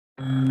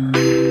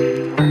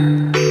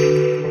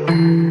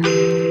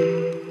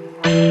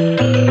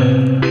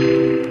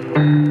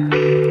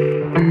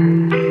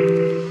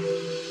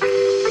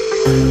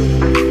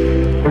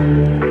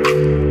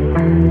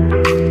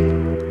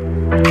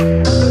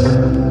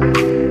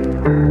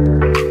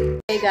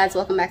guys,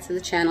 welcome back to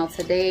the channel.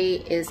 Today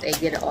is a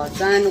get it all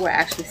done. We're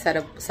actually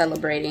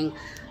celebrating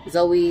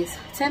Zoe's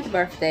 10th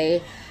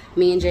birthday.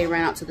 Me and Jay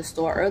ran out to the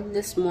store early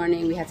this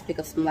morning. We had to pick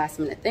up some last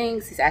minute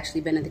things. He's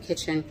actually been in the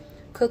kitchen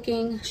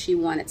cooking. She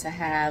wanted to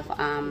have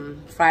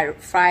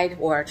fried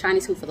or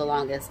Chinese food for the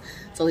longest,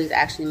 so he's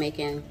actually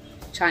making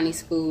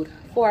Chinese food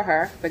for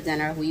her for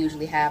dinner. We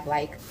usually have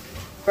like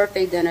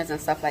birthday dinners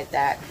and stuff like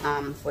that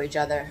for each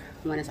other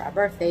when it's our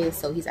birthdays,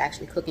 so he's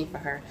actually cooking for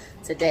her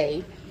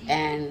today.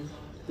 And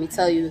let me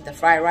tell you, the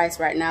fried rice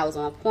right now is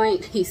on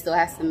point. He still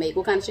has to make,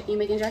 what kind of chicken you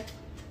making, Jay?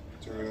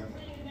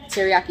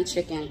 Teriyaki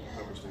chicken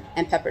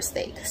and pepper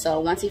steak.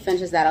 So once he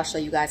finishes that, I'll show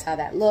you guys how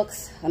that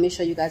looks. Let me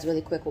show you guys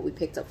really quick what we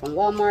picked up from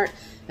Walmart.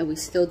 And we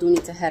still do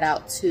need to head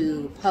out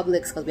to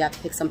Publix because we have to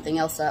pick something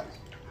else up.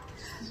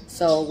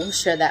 So we'll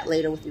share that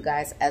later with you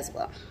guys as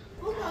well.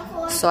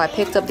 So I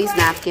picked up these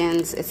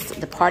napkins. It's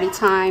the Party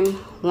Time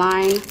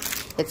line.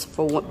 It's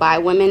for by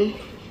women.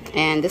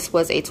 And this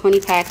was a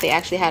 20 pack. They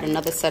actually had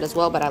another set as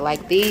well, but I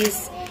like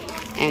these.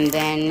 And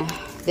then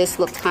this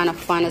looked kind of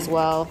fun as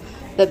well.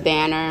 The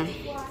banner,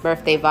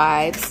 birthday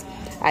vibes.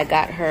 I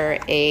got her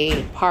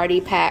a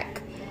party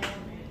pack,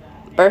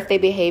 birthday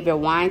behavior,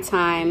 wine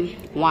time,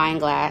 wine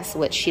glass,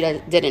 which she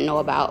didn't know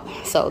about.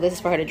 So this is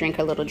for her to drink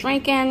her little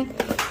drink in.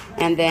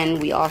 And then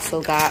we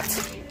also got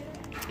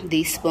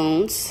these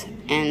spoons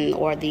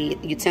or the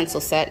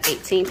utensil set,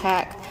 18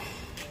 pack.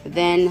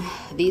 Then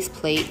these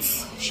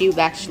plates, she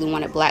actually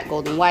wanted black,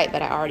 gold, and white,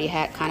 but I already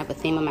had kind of a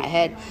theme in my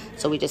head,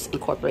 so we just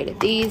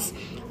incorporated these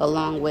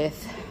along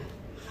with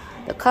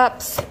the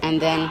cups. And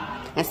then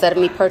instead of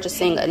me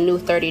purchasing a new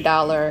 $30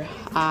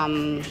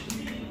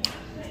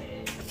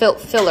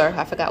 filler,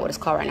 I forgot what it's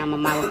called right now, my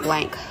mind went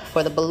blank,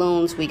 for the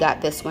balloons, we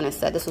got this one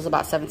instead. This was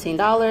about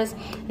 $17,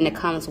 and it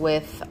comes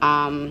with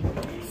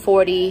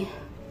 40,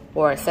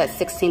 or it says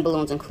 16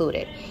 balloons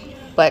included.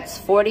 But it's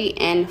 40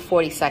 and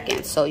 40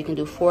 seconds, so you can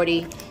do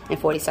 40 and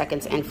 40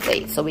 seconds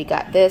inflate. So we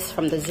got this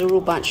from the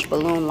Zuru Bunch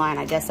balloon line.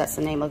 I guess that's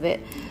the name of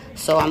it.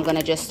 So I'm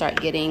gonna just start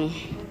getting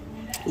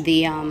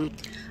the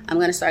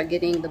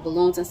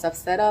balloons and stuff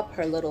set up.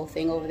 Her little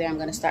thing over there, I'm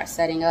gonna start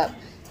setting up.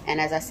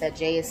 And as I said,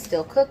 Jay is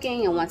still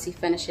cooking, and once he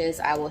finishes,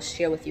 I will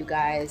share with you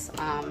guys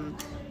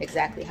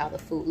exactly how the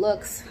food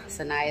looks.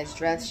 Sanaya's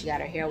dressed. She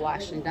got her hair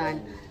washed and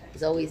done.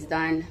 Zoe's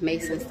done.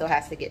 Mason still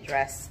has to get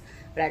dressed.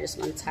 But I just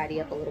want to tidy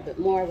up a little bit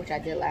more, which I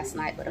did last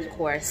night. But of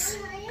course,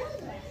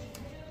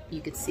 you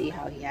can see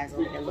how he has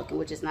over here looking,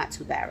 which is not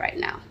too bad right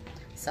now.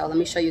 So let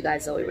me show you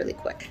guys Zoe really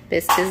quick.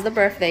 This is the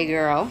birthday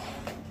girl.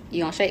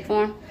 You gonna shake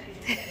for him?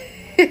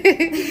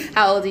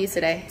 How old are you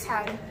today?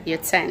 10. You're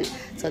 10.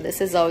 So this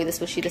is Zoe. This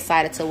is what she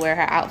decided to wear.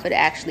 Her outfit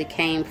actually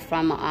came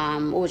from,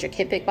 what was your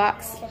kid pick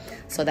box?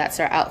 So that's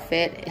her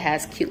outfit. It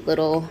has cute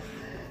little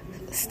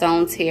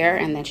stones here,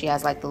 and then she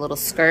has like the little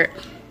skirt,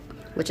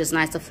 which is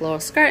nice, the floral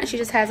skirt, and she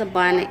just has a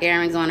bun,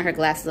 earrings on, her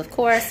glasses, of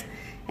course,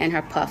 and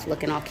her puff,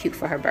 looking all cute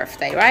for her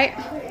birthday, right?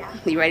 Yeah.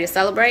 You ready to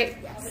celebrate?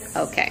 Yes.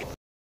 Okay.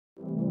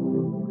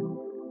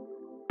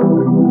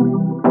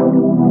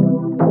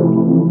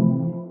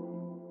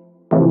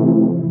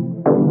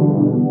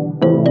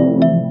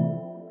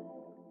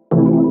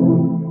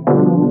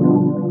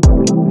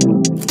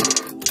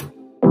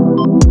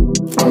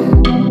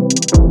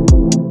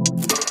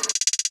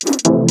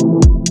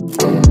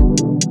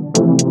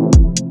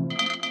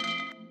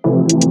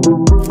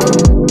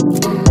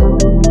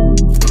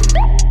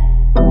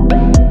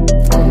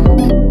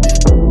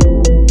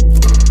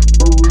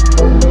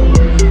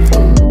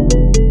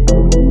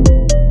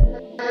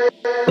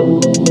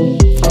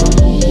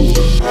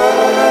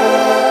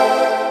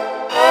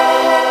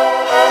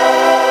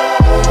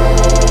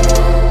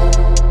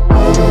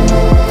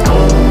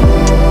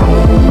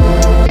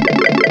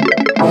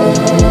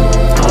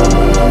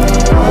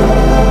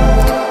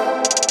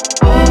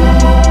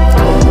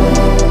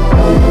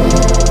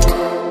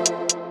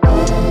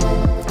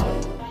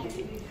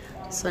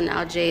 So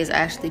now Jay is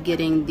actually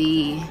getting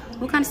the,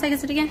 what kind of steak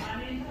is it again?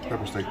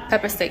 Pepper steak.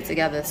 Pepper steak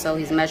together. So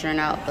he's measuring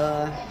out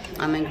the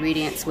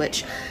ingredients,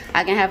 which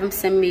I can have him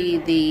send me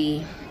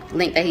the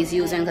link that he's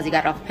using because he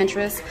got it off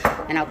Pinterest,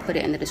 and I'll put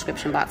it in the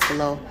description box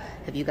below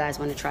if you guys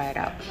want to try it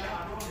out.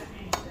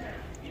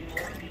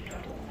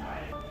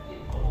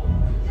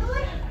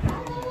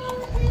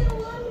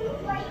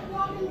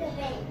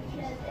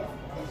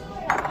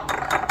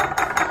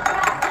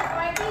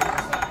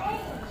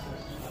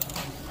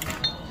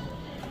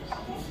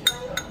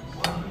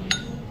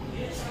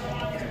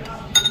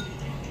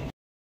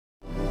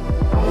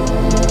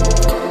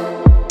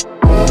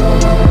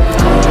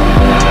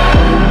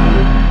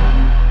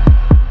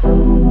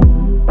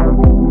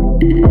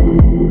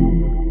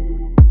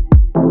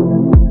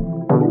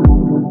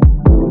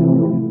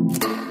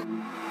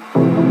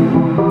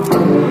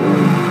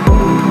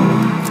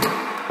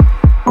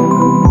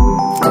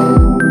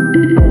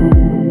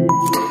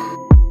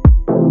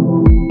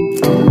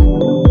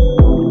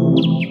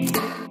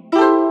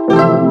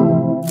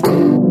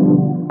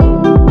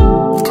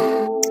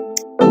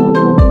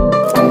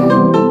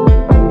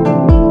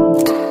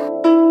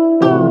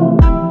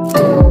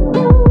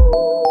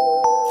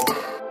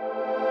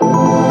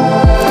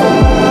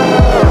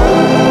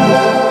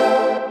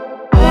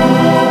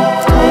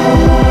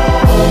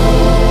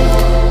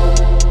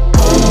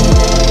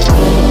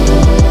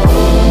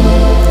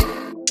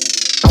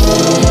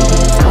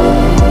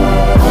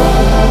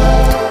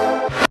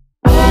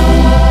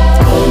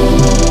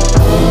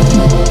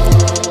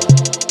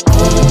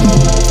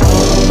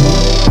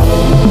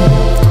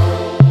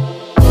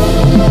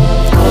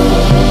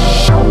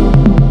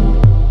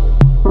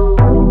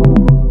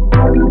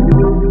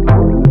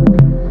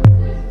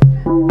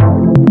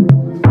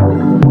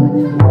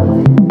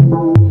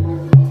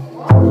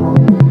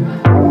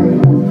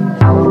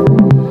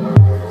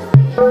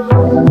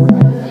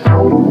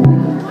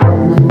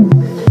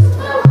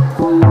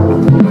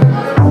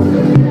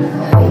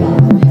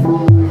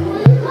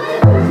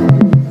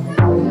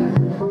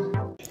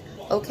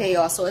 Okay,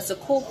 y'all, so it's a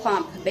cool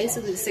pump.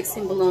 Basically, the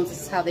 16 balloons, this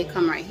is how they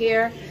come right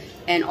here.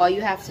 And all you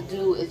have to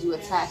do is you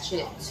attach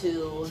it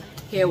to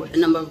here with the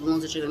number of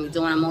balloons that you're going to be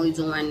doing. I'm only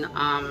doing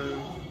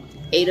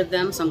 8 of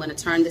them, so I'm going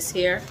to turn this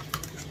here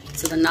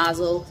to the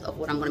nozzle of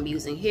what I'm going to be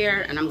using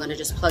here, and I'm going to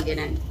just plug it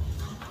in.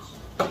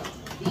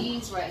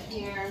 These right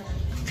here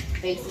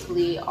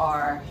basically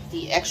are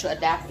the extra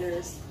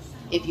adapters.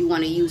 If you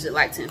want to use it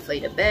like to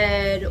inflate a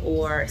bed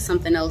or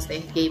something else,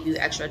 they gave you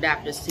extra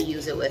adapters to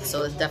use it with,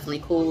 so it's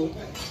definitely cool.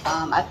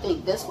 I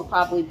think this will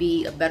probably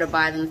be a better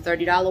buy than the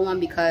 $30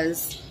 one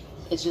because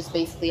it's just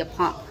basically a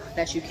pump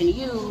that you can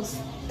use,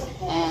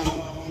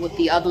 and with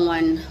the other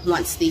one,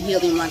 once the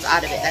helium runs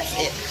out of it, that's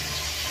it.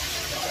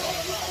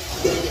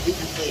 Let me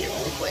inflate it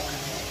really quick.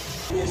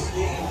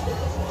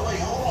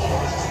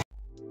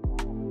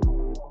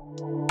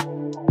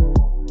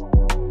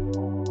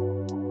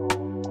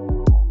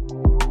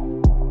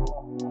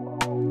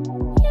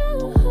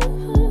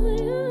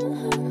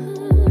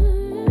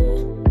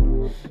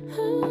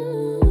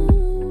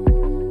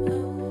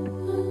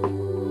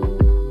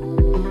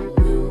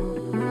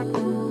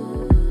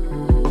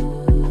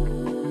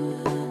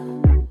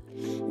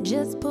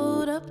 Just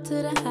pulled up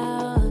to the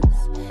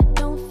house,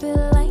 don't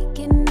feel like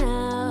getting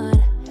out.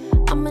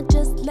 I'ma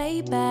just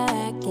lay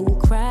back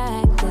and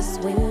crack this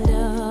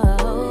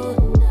window.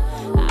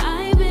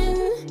 I've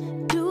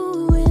been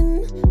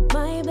doing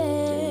my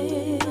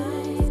best,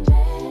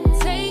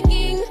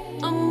 taking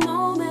a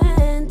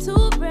moment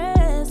to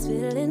rest,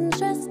 feeling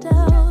stressed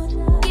out.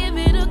 Give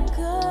it a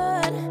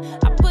good,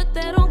 I put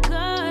that on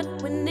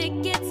God when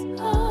it gets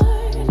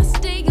hard. I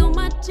stay on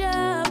my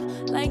job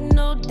like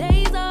no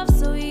days off,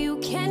 so you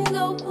can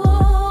go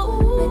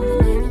home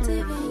with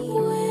that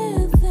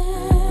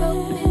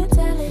broke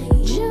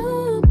mentality.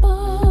 Jump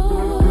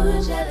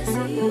on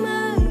jealousy,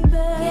 my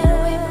bad. Get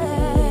away from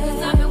me,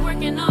 'cause I've been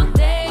working all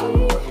day.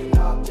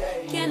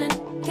 Can I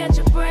catch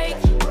a break?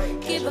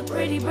 Give a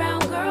pretty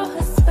brown girl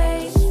her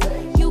space.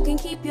 You can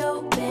keep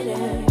your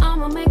bitter,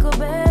 I'ma make a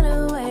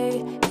better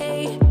way.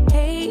 Hey,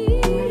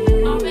 hey,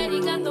 already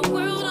got the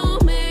world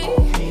on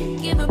me.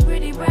 Give a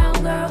pretty brown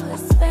girl her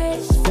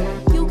space.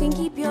 You can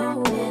keep your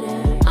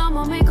bitter,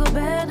 I'ma make a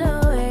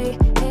better way.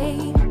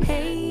 Hey,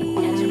 hey,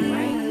 catch a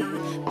break,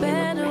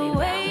 better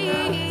way.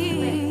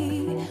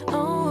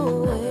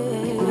 Oh,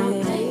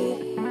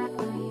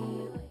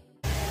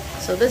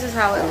 So this is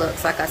how it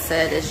looks. Like I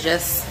said, it's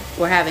just,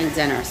 we're having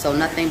dinner, so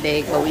nothing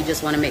big, but we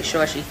just want to make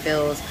sure she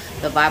feels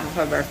the vibe of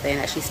her birthday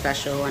and that she's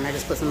special. And I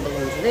just put some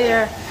balloons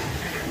there.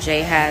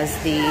 Jay has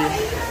the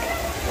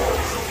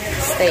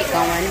steak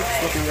going,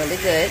 it's looking really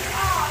good.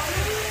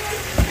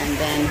 And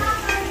then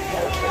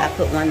I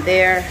put one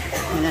there,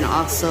 and then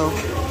also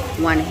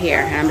one here.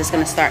 And I'm just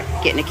gonna start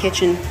getting the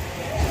kitchen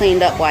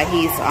cleaned up while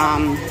he's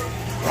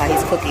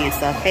cooking and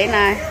stuff. Hey,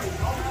 Nye.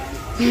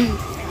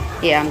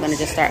 Yeah, I'm gonna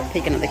just start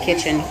picking up the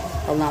kitchen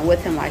along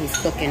with him while he's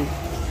cooking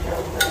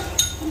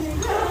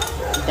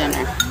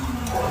dinner.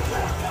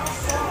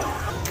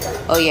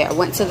 Oh yeah,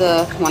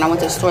 when I went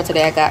to the store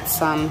today, I got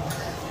some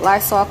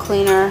Lysol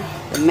cleaner,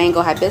 the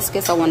mango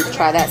hibiscus. I wanted to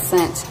try that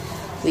scent.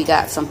 We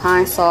got some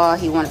pine saw.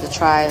 He wanted to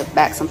try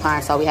back some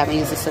pine saw. We haven't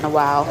used this in a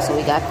while, so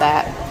we got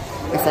that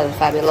instead of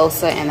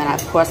Fabulosa. And then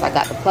of course I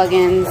got the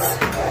plugins,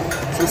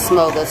 some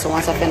smokers. So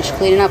once I finish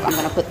cleaning up, I'm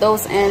gonna put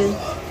those in.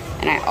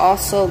 And I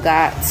also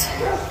got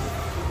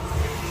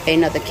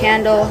another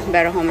candle,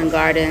 Better Home and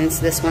Gardens.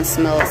 This one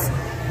smells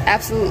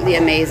absolutely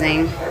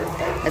amazing.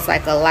 It's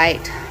like a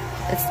light,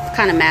 it's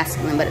kind of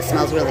masculine, but it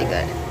smells really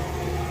good.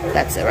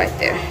 That's it right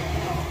there.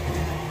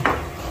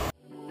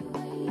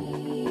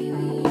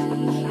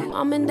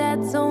 Mom and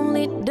Dad's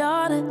only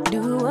daughter,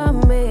 do I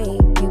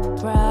make you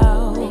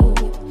proud?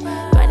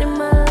 Writing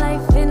my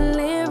life in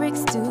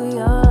lyrics, do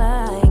you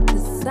like the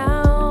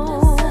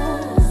sound?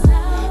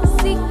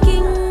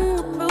 Seeking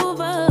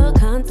approval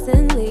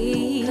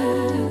constantly.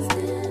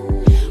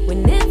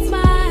 When it's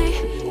my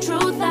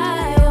truth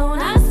I own,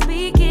 I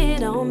speak it,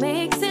 don't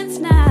make sense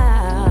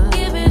now.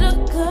 Give it a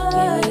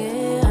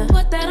good,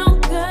 put that on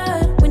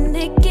good when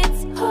it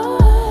gets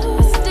hard.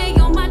 I stay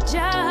on my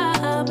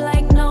job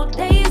like no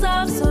days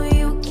off, so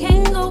you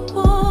can go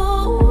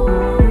home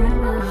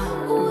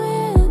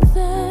with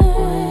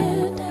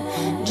that.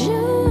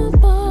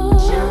 Jump on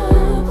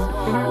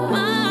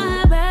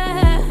my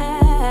back,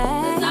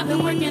 'cause I've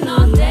been working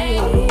all day.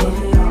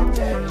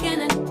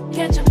 Can I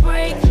catch a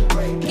break?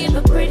 Give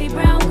a pretty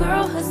brown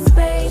girl her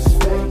space.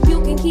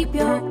 You can keep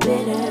your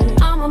bitter,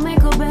 I'ma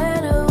make a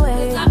better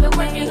way. 'Cause I've been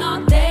working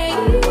all day.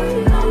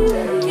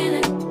 Can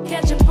I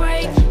catch a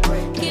break?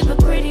 Give a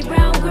pretty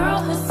brown girl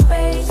her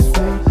space.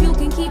 You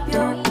can keep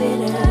your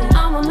bitter,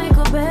 I'ma make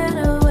a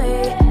better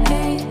way.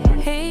 Hey,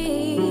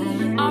 hey,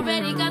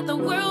 already got the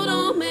world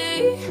on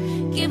me.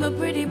 Give a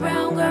pretty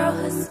brown girl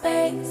her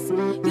space.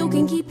 You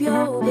can keep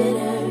your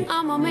bitter,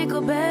 I'ma make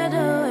a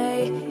better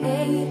way.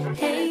 Hey,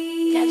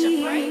 hey, catch a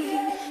break,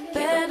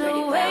 better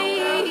way.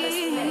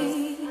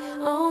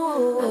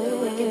 Oh,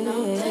 working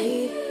all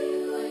day.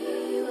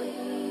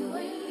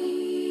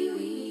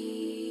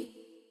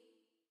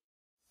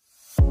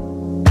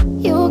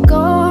 You're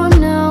gone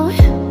now,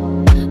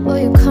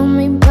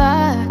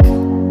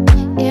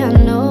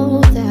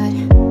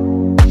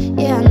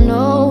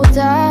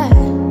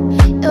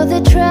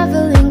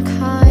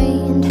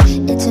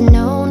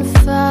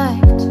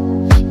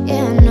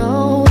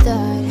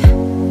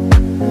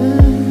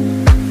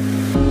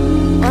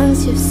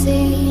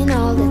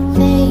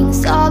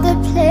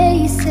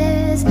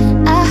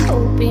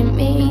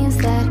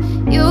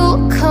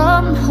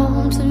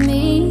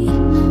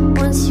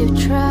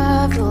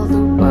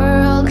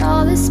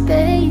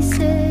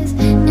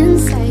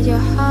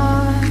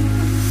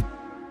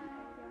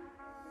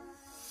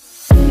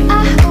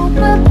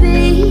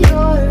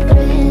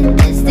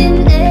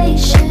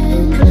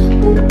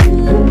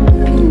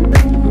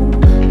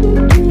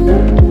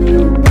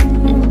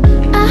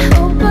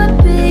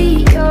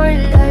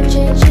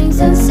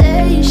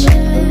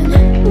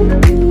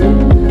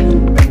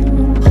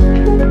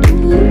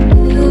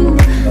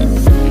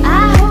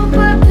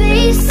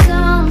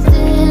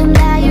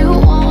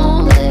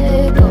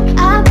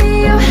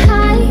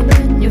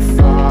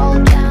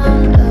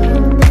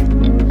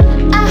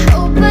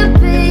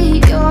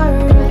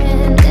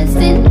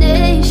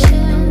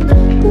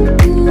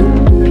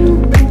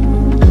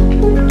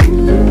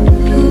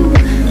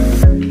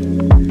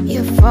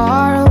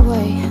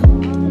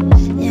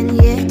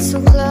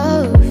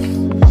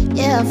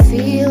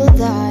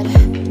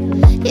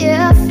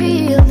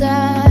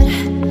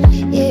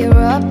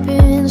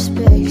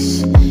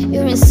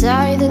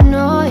 inside the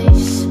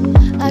noise,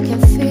 I can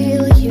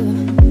feel you.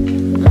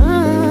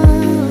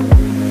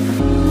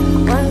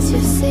 Once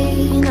you've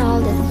seen all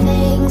the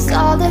things,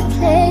 all the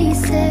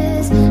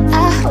places,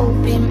 I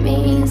hope it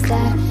means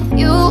that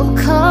you'll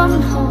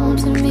come home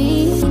to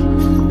me.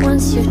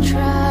 Once you've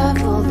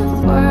traveled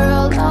the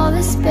world, all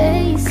the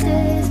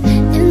spaces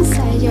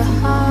inside your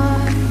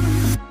heart,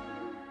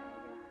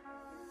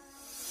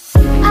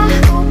 I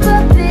hope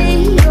I'll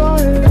be your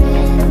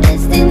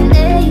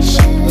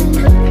destination.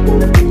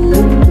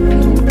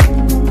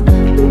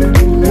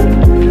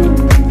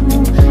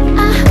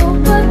 I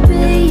hope I'll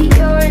be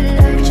your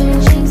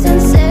life-changing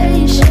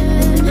sensation.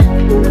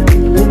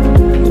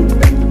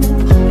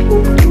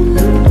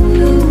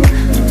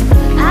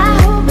 I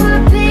hope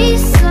I'll be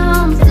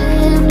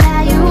something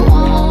that you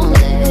won't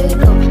let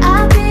go.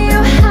 I'll be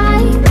your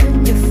high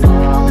when you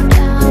fall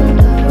down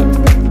low.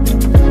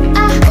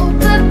 I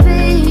hope I'll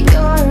be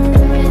your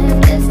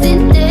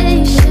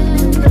destination.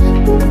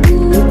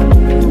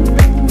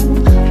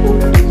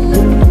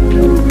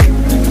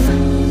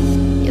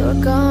 You're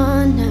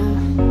gone now,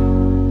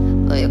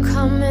 but you're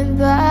coming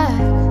back.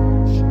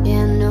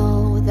 Yeah, I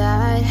know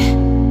that.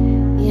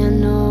 Yeah, I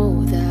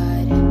know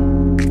that.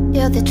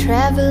 You're the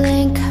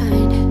traveling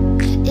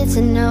kind, it's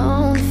a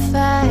known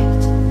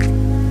fact.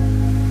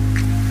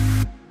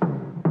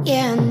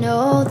 Yeah, I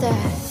know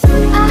that.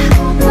 I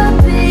hope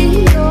I'll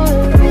be your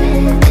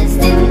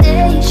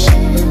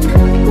destination.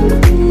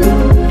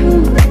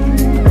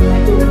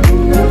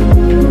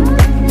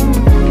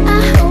 I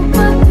hope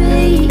I'll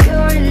be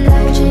your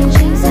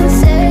life-changing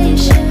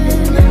sensation.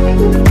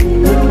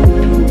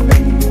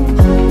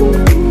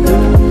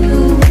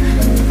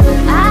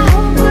 I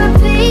hope I'll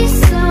be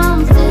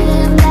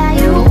something that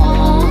you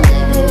won't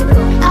let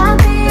go. I'll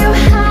be your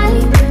high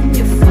when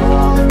you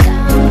fall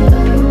down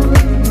low.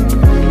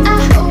 I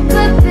hope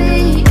I'll be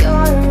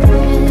your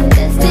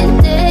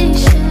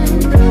destination.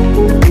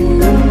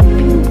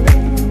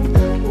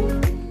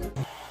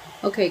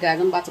 Okay guys,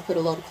 I'm about to put a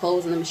load of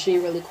clothes in the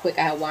machine really quick.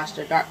 I had washed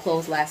their dark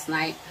clothes last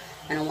night,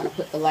 and I want to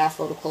put the last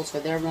load of clothes for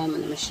their room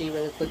in the machine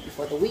really quick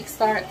before the week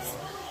starts.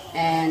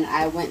 And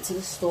I went to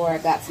the store,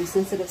 got some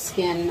sensitive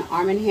skin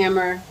Arm &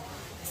 Hammer,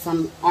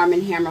 some Arm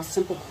 & Hammer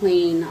Simple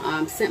Clean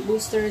scent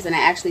boosters, and I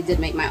actually did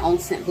make my own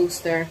scent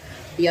booster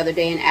the other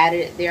day and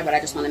added it there, but I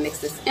just want to mix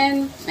this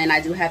in, and I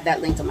do have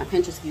that linked on my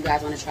Pinterest if you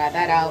guys want to try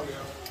that out.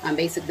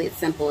 Basically it's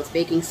simple. It's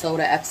baking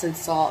soda, Epsom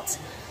salt,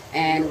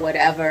 and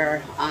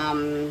whatever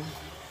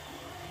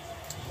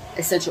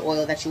essential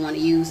oil that you want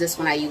to use. This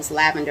one I use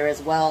lavender as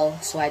well,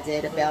 so I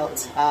did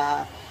about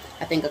I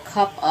think a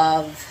cup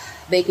of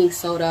baking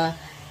soda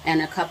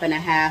and a cup and a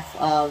half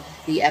of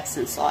the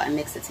Epsom salt, and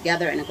mixed it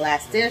together in a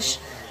glass dish,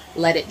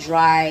 let it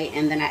dry,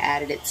 and then I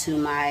added it to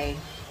my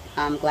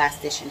glass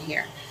dish in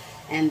here.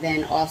 And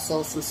then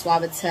also some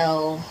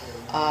Suavitel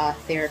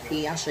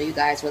Therapy, I'll show you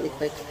guys really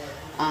quick,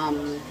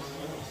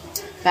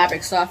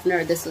 fabric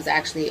softener. This was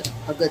actually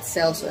a good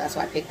sale, so that's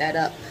why I picked that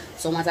up.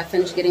 So once I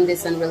finish getting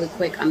this done really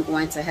quick, I'm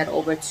going to head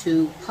over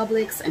to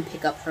Publix and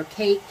pick up her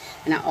cake.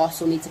 And I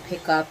also need to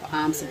pick up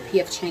some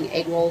P.F. Chang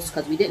egg rolls,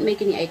 because we didn't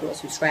make any egg rolls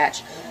from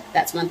scratch.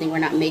 That's one thing we're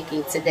not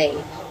making today,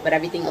 but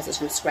everything else is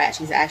from scratch.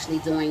 He's actually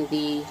doing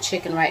the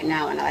chicken right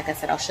now, and like I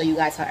said, I'll show you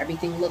guys how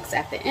everything looks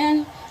at the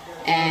end.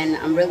 And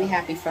I'm really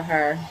happy for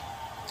her.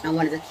 I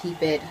wanted to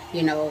keep it,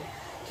 you know,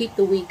 keep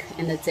the week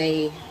and the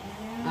day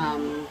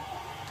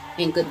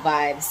in good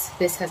vibes.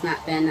 This has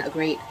not been a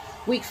great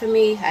week for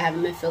me. I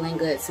haven't been feeling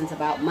good since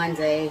about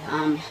Monday.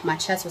 My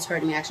chest was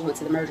hurting me. I actually went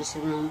to the emergency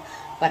room,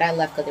 but I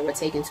left because they were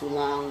taking too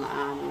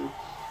long.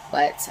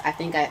 But I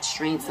think I had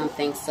strained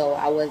something, so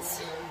I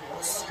was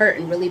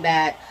hurting really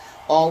bad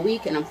all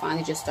week, and I'm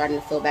finally just starting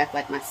to feel back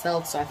like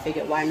myself. So I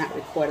figured, why not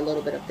record a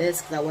little bit of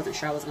this, because I wasn't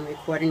sure I was going to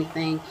record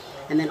anything.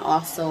 And then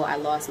also I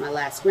lost my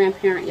last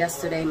grandparent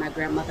yesterday. My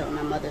grandmother on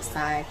my mother's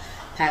side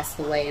passed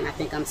away, and I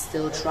think I'm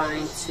still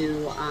trying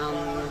to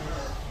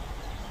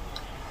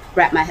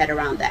wrap my head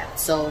around that.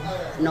 So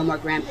no more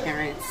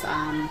grandparents.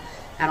 I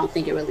don't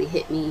think it really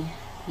hit me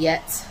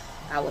yet.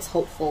 I was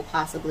hopeful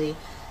possibly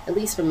at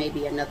least for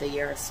maybe another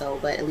year or so,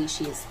 but at least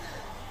she's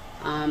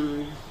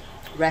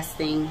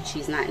resting,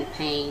 she's not in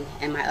pain.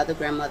 And my other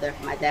grandmother,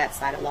 my dad's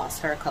side, I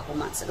lost her a couple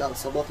months ago.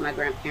 So both my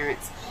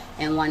grandparents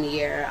in 1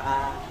 year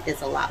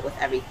is a lot with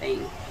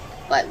everything.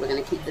 But we're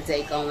going to keep the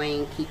day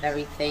going, keep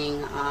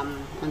everything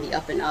on the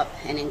up and up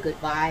and in good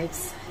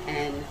vibes,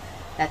 and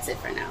that's it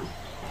for now.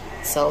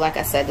 So like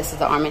I said, this is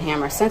the Arm &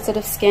 Hammer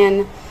Sensitive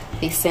Skin,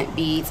 the scent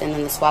beads, and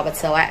then the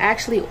Suavitel. I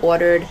actually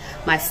ordered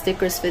my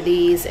stickers for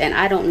these, and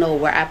I don't know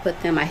where I put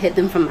them. I hid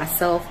them from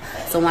myself.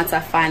 So once I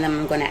find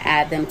them, I'm going to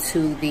add them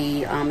to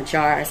the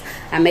jars.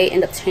 I may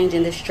end up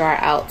changing this jar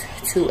out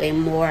to a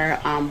more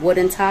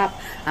wooden top.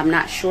 I'm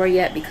not sure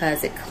yet,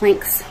 because it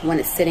clinks when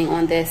it's sitting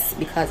on this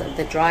because of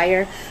the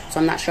dryer. So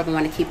I'm not sure if I'm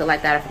going to keep it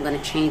like that, or if I'm going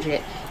to change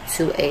it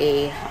to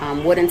a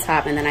wooden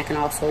top, and then I can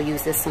also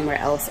use this somewhere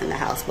else in the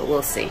house, but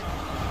we'll see.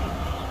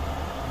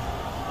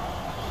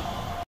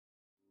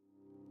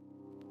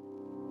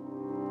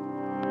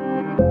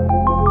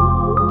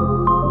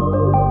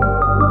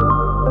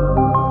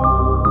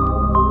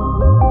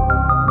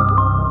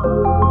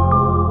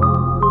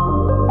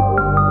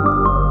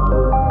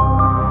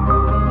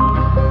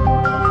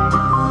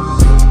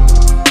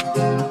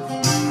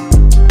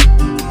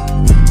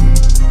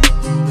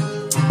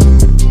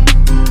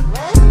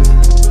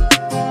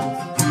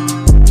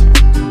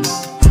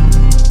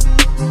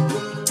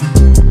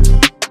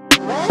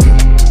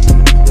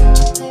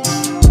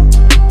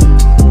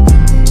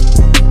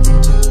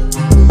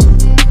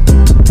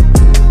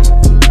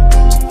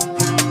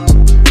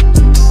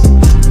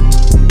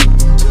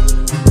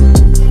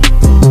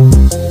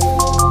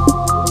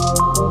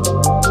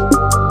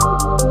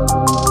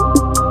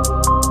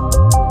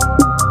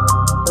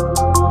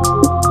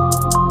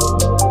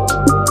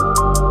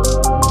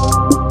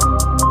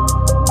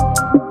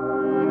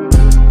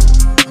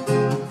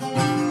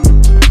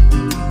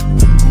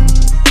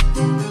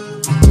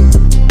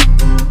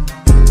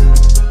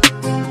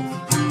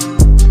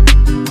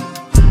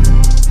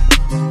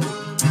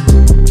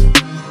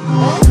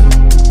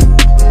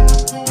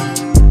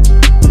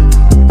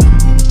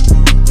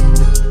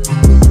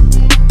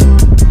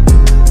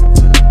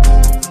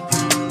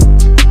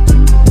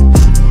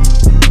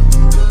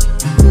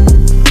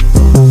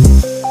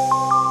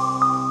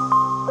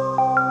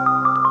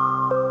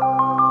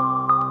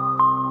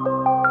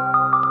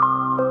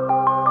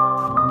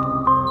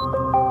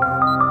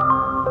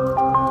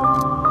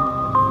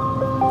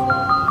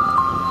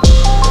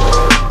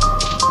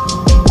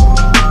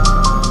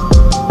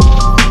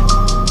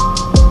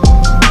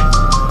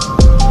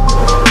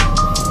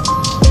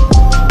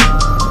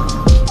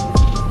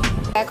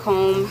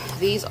 home.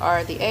 These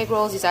are the egg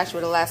rolls. These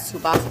actually were the last 2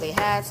 boxes they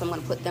had, so I'm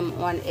going to put them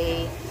on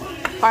a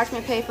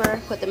parchment paper,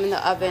 put them in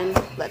the oven,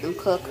 let them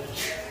cook.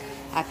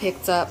 I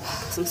picked up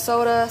some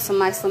soda, some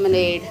nice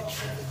lemonade.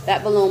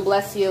 That balloon,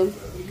 bless you.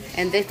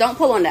 And this, don't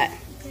pull on that.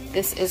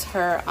 This is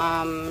her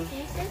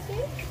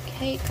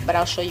cake, but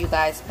I'll show you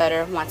guys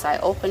better once I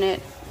open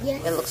it.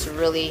 Yes. It looks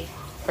really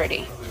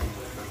pretty.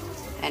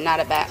 And not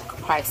a bad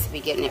price to be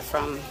getting it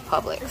from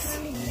Publix.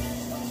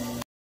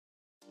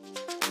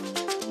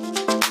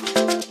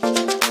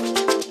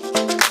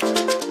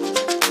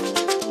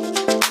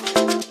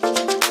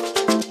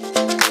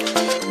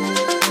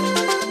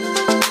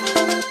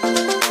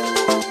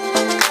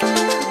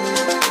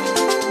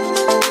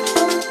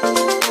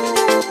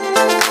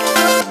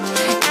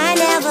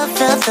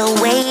 The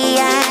way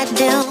I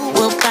do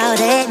about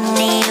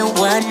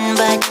anyone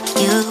but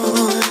you.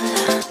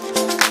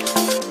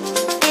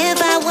 If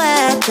I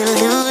were to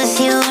lose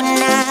you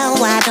now,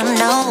 I don't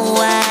know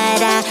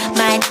what I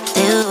might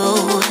do.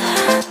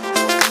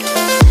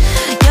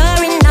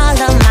 You're in all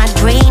of my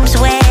dreams,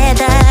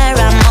 whether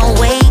I'm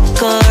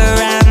awake or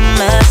I'm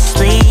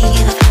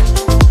asleep.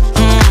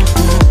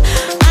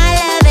 My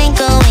love ain't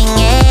going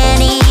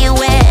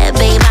anywhere,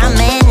 babe, I'm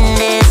in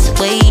this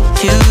way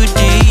too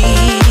deep.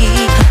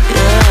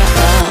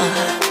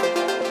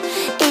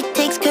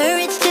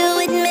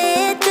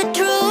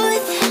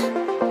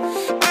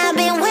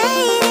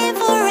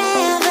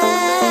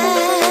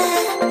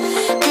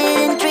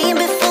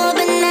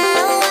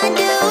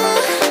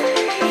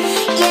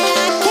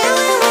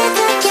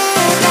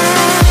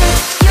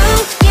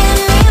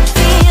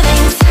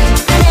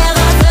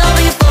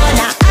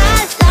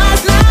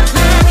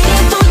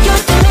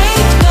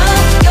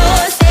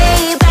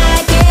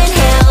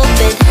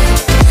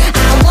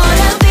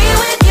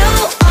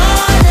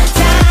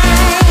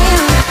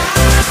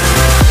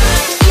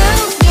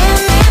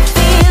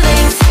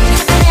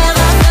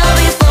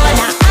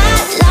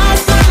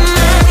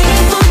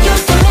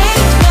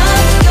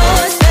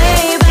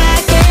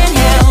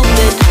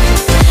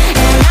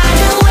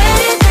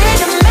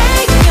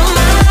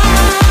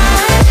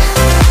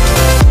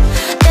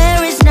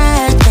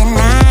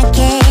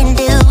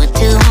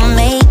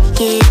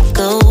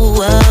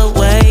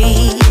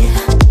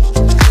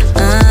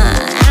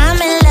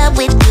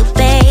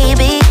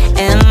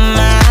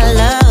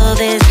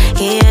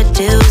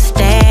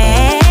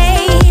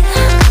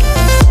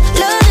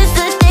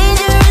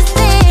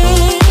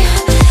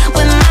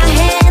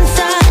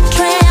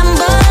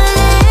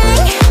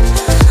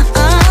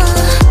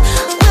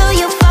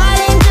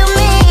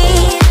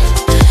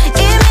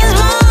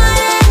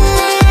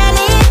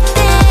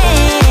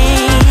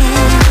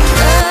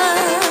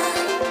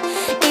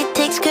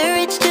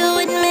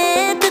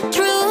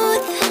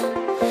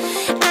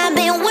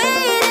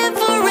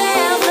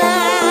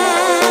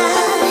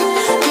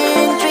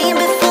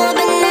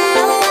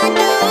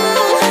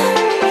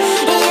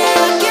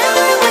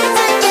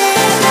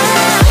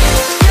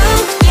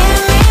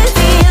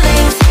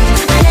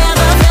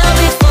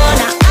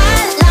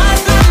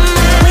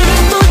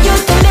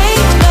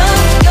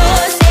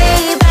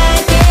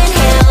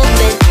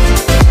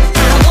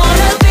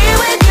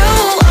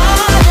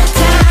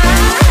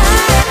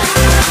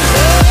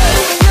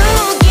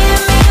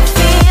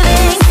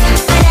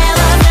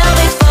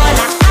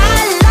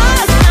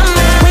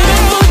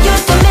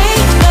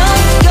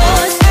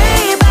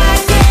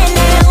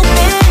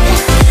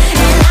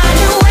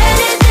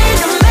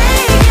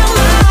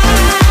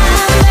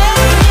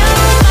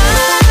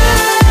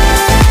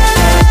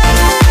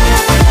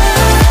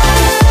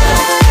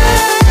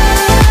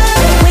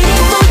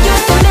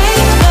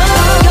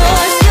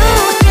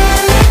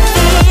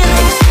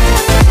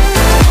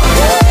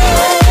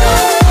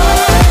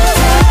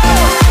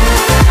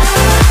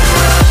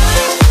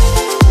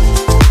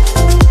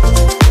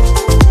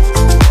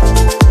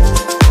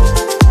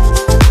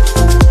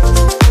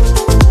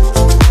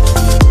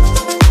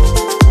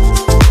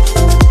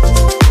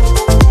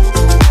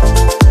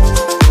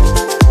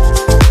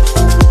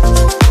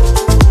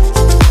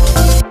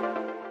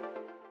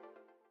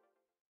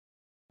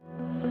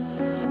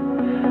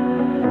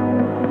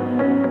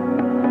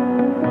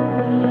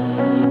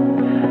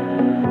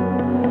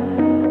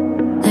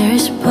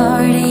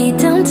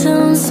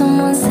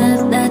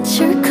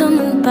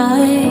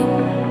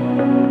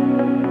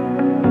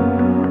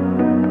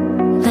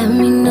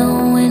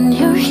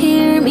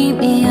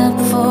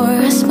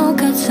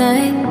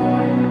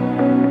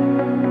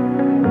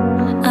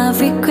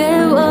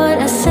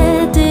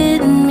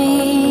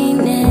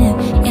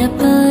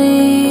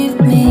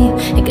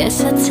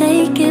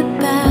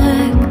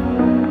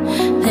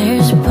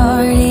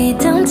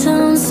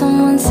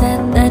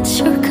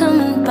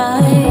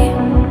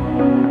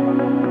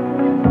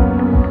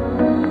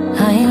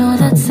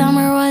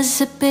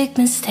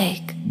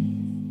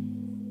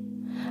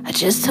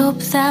 Just hope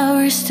that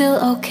we're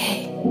still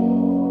okay.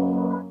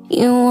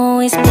 You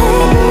always pick me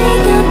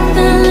up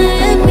and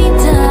let me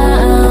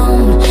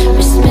down.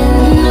 We're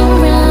spinning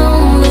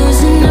around,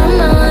 losing our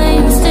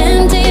minds.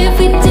 And if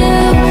we do,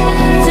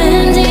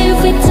 then if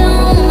we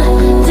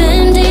don't,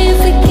 then if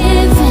we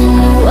give in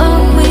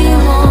what we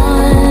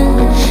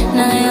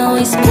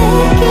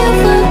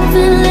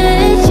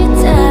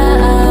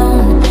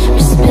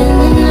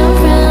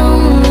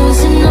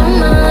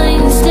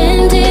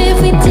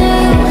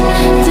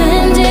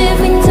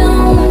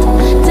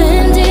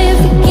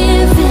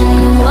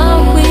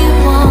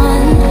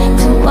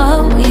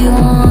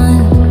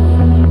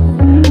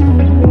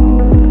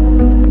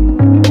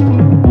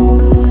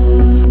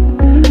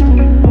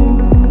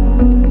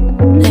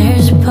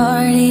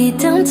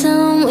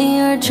downtown, we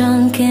are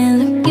drunk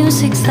and the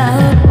music's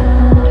loud.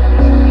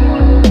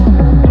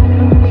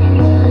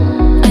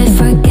 I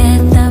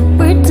forget that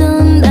we're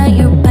done, that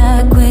you're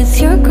back with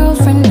your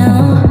girlfriend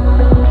now.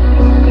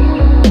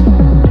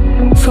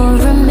 For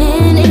a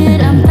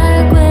minute, I'm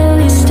back where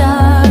we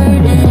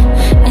started,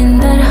 in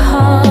that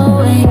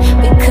hallway.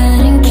 We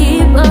couldn't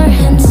keep our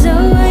hands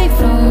away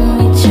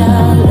from each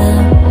other.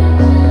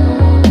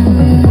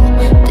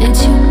 Did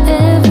you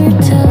ever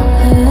tell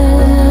her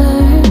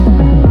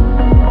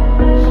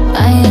I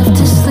have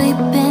to sleep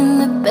in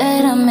the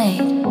bed I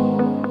made?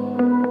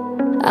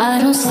 I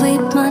don't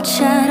sleep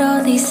much at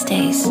all these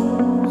days,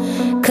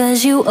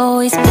 'cause you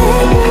always pick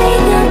me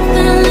up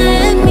and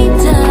let me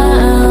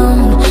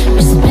down.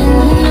 We're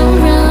spinning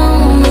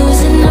around,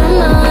 losing our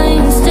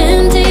minds.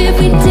 Damned if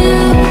we do,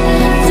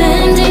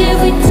 damned if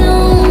we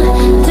don't,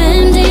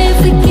 damned if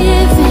we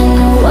give in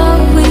what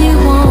we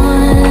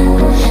want.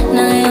 And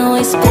I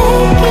always pick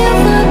you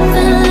up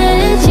and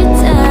let you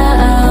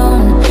down.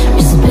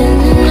 We're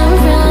spinning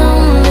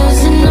around,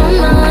 losing our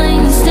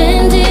minds.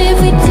 Damned if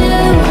we do,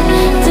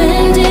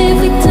 damned if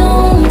we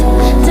don't,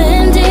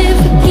 damned if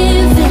we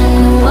give in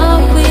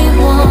what we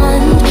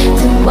want,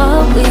 to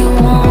what we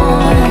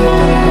want,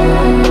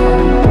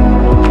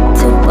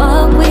 to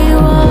what we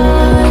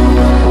want,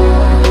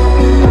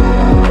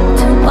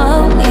 to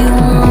what we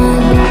want.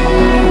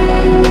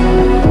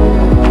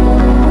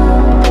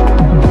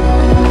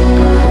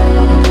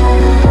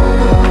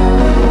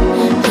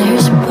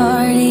 There's a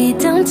party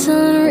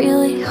downtown,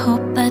 really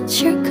hope that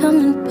you're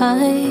coming by.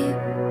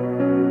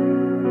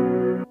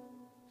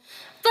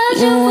 But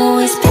you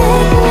always pick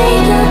me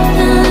up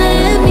and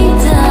let me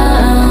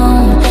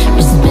down.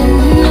 We're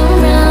spinning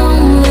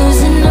around,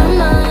 losing our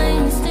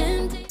minds.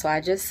 So I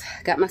just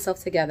got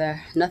myself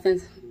together.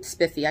 Nothing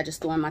spiffy. I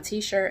just threw on my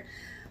t-shirt,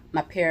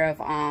 my pair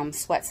of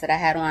sweats that I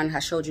had on. I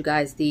showed you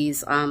guys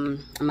these in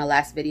my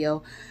last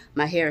video.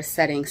 My hair is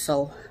setting,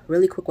 so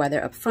really quick while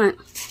they're up front,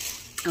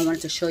 I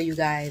wanted to show you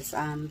guys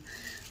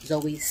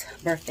Zoe's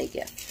birthday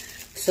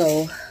gift.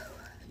 So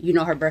you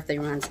know her birthday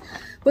runs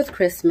with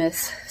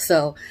Christmas,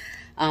 so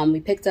we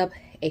picked up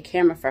a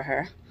camera for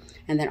her,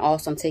 and then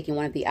also I'm taking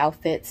one of the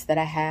outfits that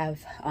I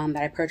have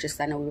that I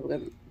purchased. I know we were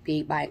going to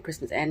be buying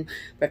Christmas and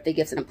birthday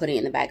gifts, and I'm putting it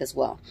in the bag as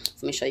well. So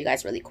let me show you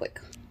guys really quick.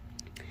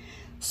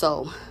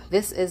 So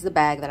this is the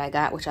bag that I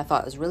got, which I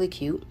thought was really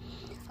cute.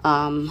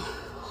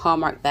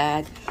 Hallmark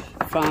bag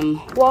from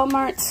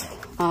Walmart.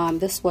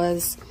 This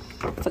was,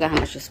 I forgot how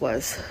much this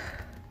was.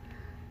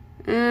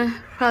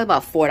 Probably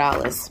about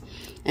 $4.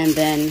 And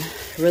then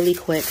really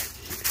quick,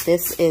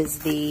 this is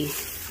the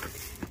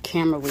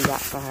camera we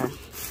got for her.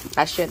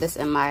 I shared this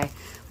in my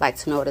like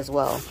to know it as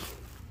well,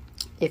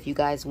 if you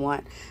guys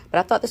want. But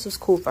I thought this was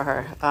cool for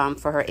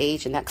her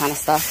age and that kind of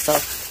stuff. So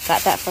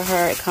got that for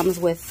her. It comes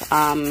with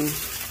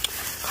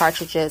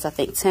cartridges, I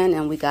think 10,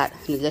 and we got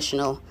an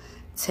additional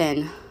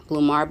 10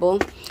 blue marble.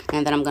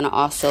 And then I'm gonna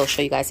also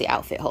show you guys the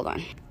outfit. Hold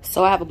on.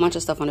 So I have a bunch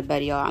of stuff on the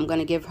bed, y'all. I'm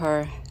gonna give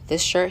her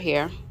this shirt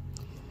here.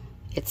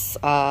 It's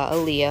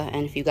Aaliyah,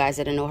 and if you guys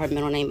didn't know, her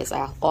middle name is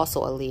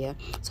also Aaliyah.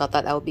 So I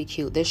thought that would be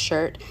cute, this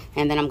shirt.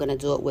 And then I'm gonna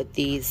do it with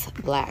these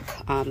black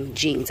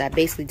jeans. I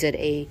basically did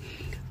a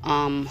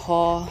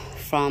haul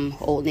from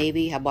Old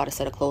Navy. I bought a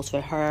set of clothes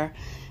for her,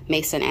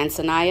 Mason and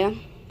Sanaya.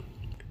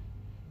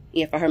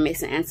 Yeah, for her,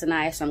 Mason and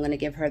Sanaya. So I'm gonna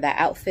give her that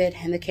outfit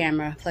and the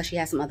camera, plus she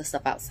has some other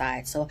stuff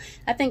outside. So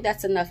I think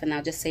that's enough, and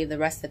I'll just save the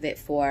rest of it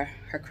for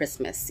her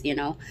Christmas, you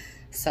know.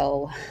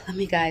 So let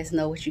me guys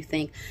know what you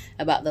think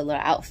about the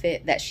little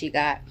outfit that she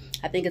got.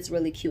 I think it's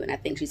really cute, and I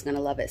think she's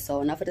gonna love it.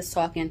 So enough of this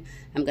talking.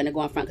 I'm gonna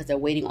go in front because they're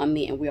waiting on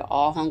me, and we're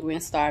all hungry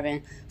and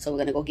starving. So we're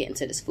gonna go get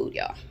into this food,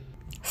 y'all.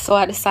 So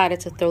I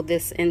decided to throw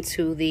this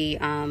into the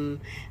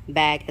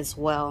bag as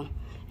well.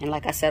 And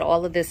like I said,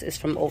 all of this is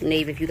from Old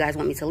Navy. If you guys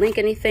want me to link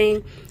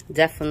anything,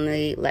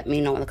 definitely let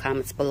me know in the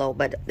comments below.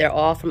 But they're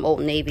all from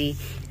Old Navy,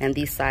 and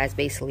these size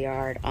basically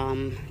are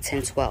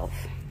 10, 12.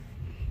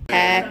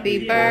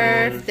 Happy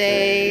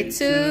birthday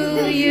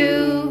to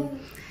you.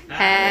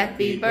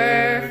 Happy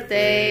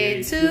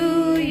birthday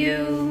to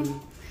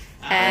you.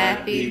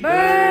 Happy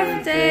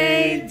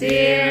birthday,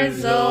 dear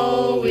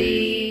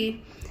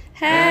Zoe.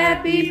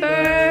 Happy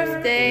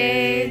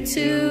birthday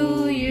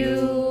to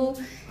you.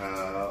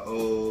 How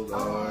old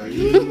are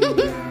you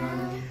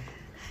now?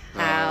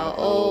 How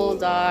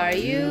old are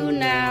you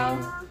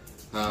now?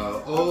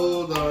 How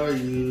old are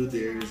you,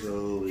 dear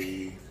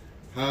Zoe?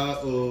 How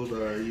old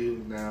are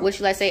you now? What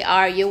should I say?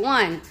 Are you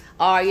 1?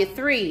 Are you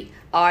 3?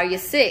 Are you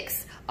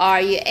 6?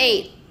 Are you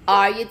 8?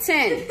 Are you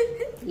 10?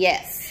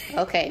 Yes.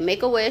 Okay,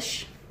 make a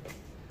wish.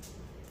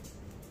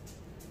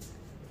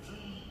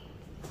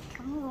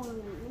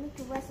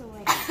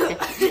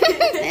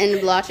 And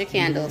blow out your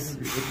candles.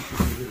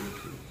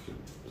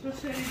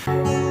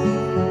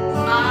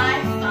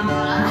 My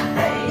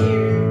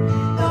fire,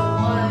 the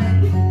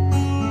one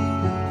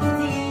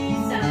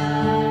desire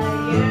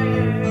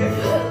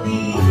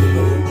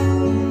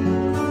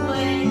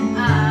when I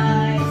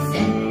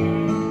said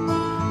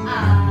I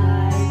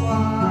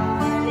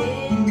want it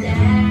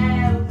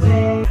that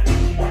way.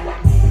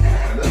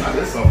 I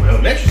did something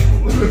else. Next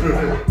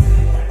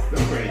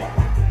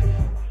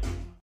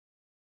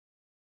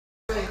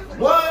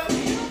What?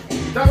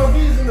 Donald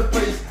B's in the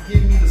place,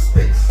 give me the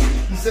space.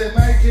 He said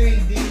my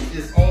JD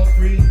is on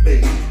 3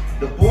 base.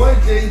 The boy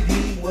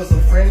JD was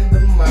a friend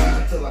of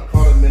mine until I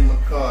caught him in my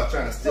car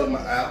trying to steal my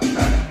Alpine.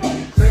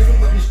 Take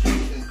him up the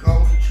street and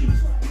call the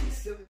truth.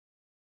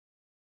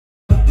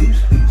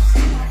 Deuce.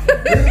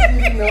 Little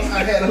did you know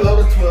I had a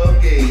load of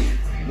 12 gauge.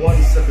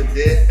 One sucker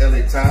dead,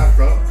 LA Time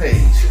front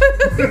page.